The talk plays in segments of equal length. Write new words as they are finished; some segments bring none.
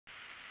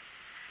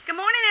Good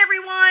morning,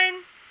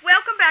 everyone.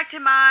 Welcome back to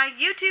my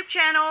YouTube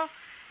channel.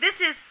 This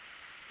is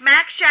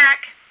Mac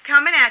Shack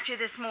coming at you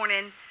this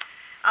morning.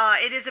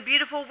 It is a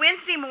beautiful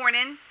Wednesday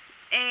morning,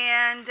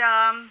 and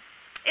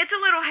it's a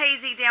little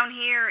hazy down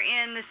here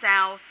in the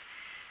south.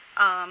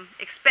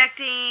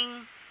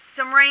 Expecting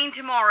some rain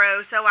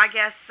tomorrow, so I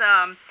guess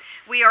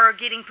we are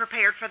getting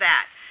prepared for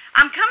that.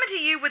 I'm coming to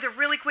you with a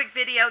really quick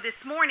video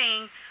this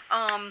morning,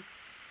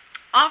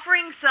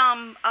 offering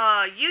some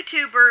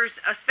YouTubers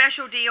a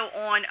special deal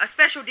on a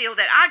special deal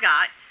that I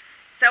got.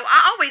 So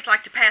I always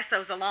like to pass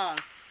those along.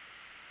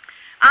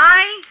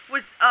 I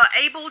was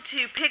able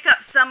to pick up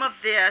some of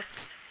this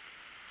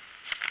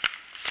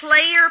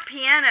player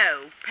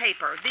piano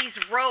paper. These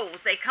rolls,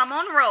 they come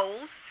on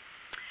rolls,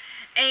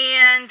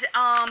 and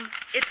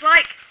it's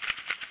like,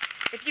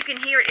 if you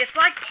can hear it, it's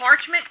like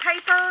parchment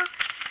paper,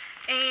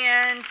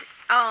 and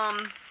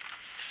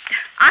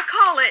I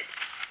call it,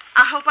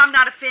 I hope I'm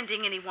not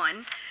offending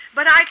anyone,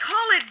 but I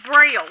call it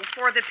Braille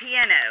for the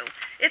piano.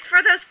 It's for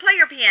those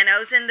player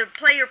pianos, and the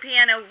player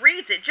piano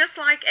reads it just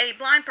like a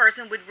blind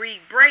person would read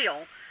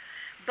Braille,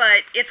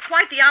 but it's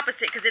quite the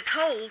opposite because it's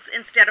holes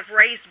instead of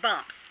raised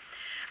bumps.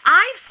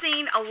 I've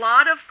seen a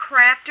lot of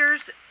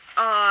crafters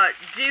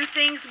do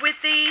things with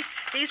these.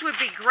 These would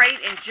be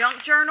great in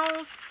junk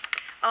journals.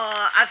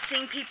 I've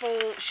seen people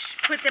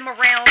put them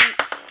around,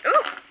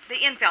 ooh,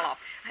 the end fell off,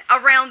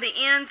 around the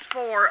ends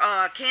for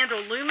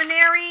candle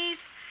luminaries.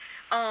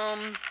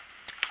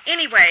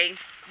 Anyway,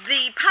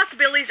 the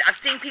possibilities, I've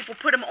seen people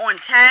put them on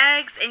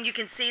tags, and you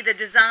can see the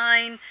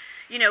design,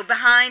 you know,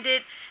 behind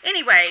it.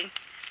 Anyway,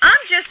 I'm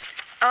just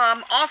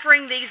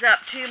offering these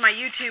up to my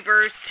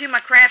YouTubers, to my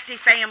crafty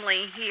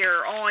family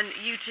here on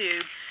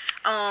YouTube.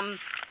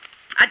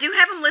 I do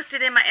have them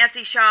listed in my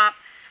Etsy shop.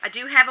 I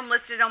do have them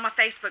listed on my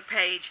Facebook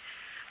page.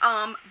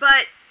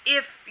 But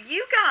if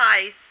you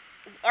guys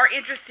are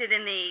interested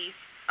in these,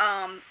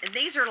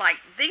 these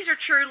are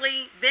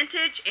truly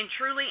vintage and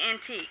truly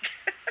antique.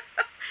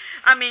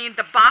 I mean,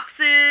 the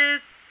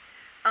boxes,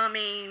 I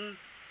mean,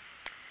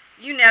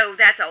 you know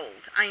that's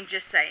old. I'm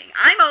just saying.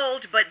 I'm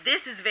old, but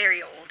this is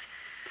very old.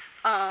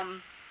 I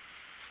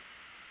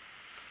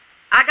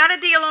got a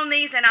deal on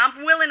these, and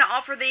I'm willing to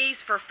offer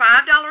these for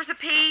 $5 a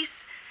piece.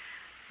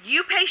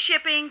 You pay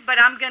shipping, but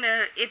I'm going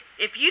to,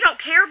 if you don't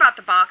care about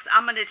the box,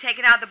 I'm going to take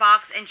it out of the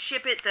box and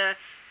ship it the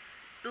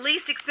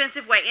least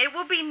expensive way. It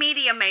will be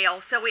media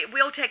mail, so it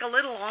will take a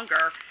little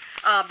longer,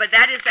 but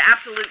that is the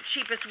absolute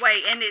cheapest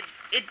way, and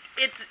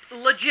it's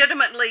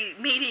legitimately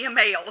media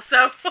mail,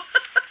 so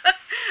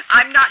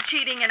I'm not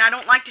cheating, and I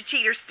don't like to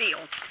cheat or steal.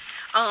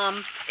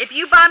 If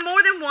you buy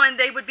more than one,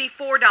 they would be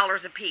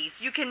 $4 a piece.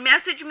 You can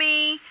message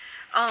me.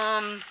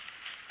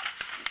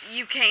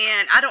 You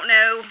can, I don't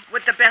know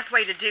what the best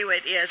way to do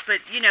it is, but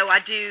you know, I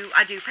do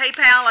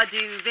PayPal, I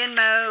do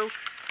Venmo,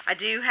 I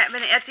do have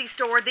an Etsy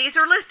store. These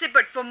are listed,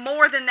 but for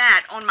more than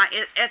that on my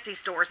Etsy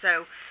store.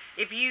 So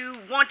if you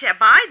want to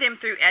buy them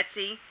through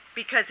Etsy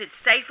because it's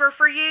safer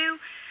for you,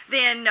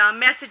 then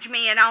message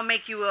me and I'll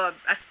make you a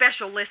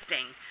special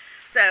listing.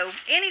 So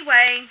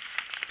anyway,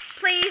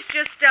 please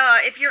just,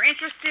 if you're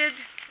interested,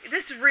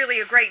 this is really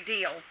a great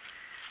deal.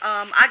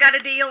 I got a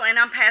deal and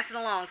I'm passing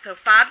along. So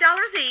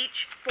 $5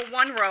 each for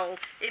one roll.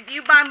 If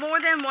you buy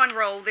more than one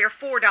roll, they're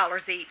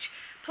 $4 each.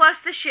 Plus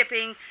the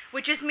shipping,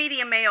 which is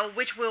media mail,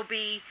 which will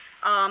be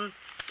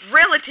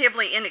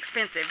relatively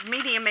inexpensive.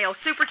 Media mail,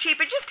 super cheap.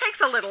 It just takes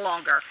a little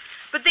longer.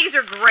 But these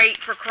are great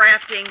for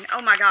crafting.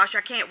 Oh my gosh,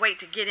 I can't wait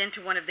to get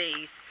into one of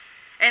these.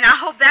 And I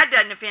hope that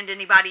doesn't offend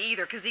anybody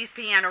either, because these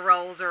piano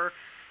rolls are,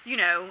 you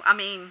know, I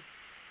mean,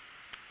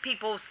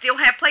 people still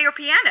have player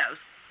pianos.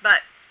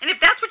 And if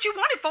that's what you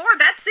want it for,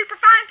 that's super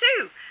fine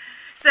too.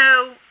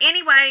 So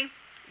anyway,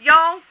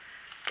 y'all,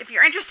 if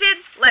you're interested,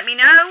 let me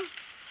know.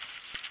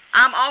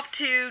 I'm off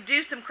to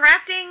do some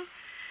crafting,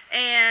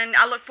 and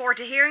I look forward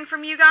to hearing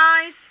from you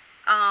guys.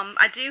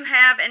 I do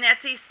have an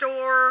Etsy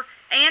store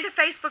and a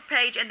Facebook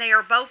page, and they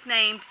are both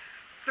named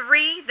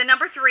the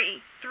number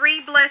 3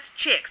 Blessed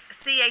Chicks,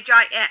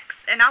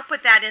 C-H-I-X, and I'll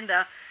put that in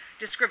the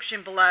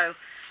description below.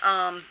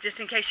 Just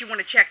in case you want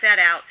to check that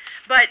out.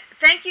 But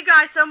thank you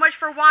guys so much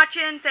for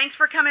watching. Thanks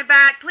for coming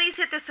back. Please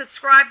hit the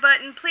subscribe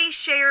button. Please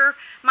share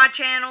my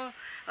channel.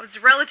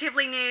 It's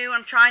relatively new.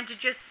 I'm trying to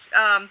just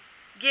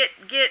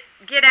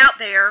get out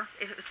there,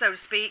 so to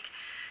speak.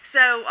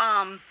 So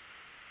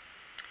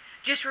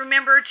just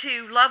remember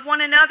to love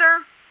one another,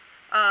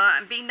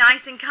 and be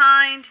nice and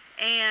kind,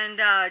 and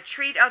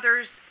treat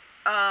others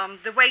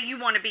the way you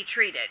want to be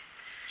treated.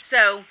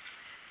 So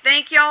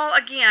thank y'all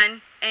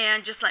again.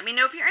 And just let me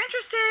know if you're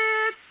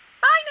interested.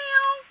 Bye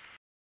now.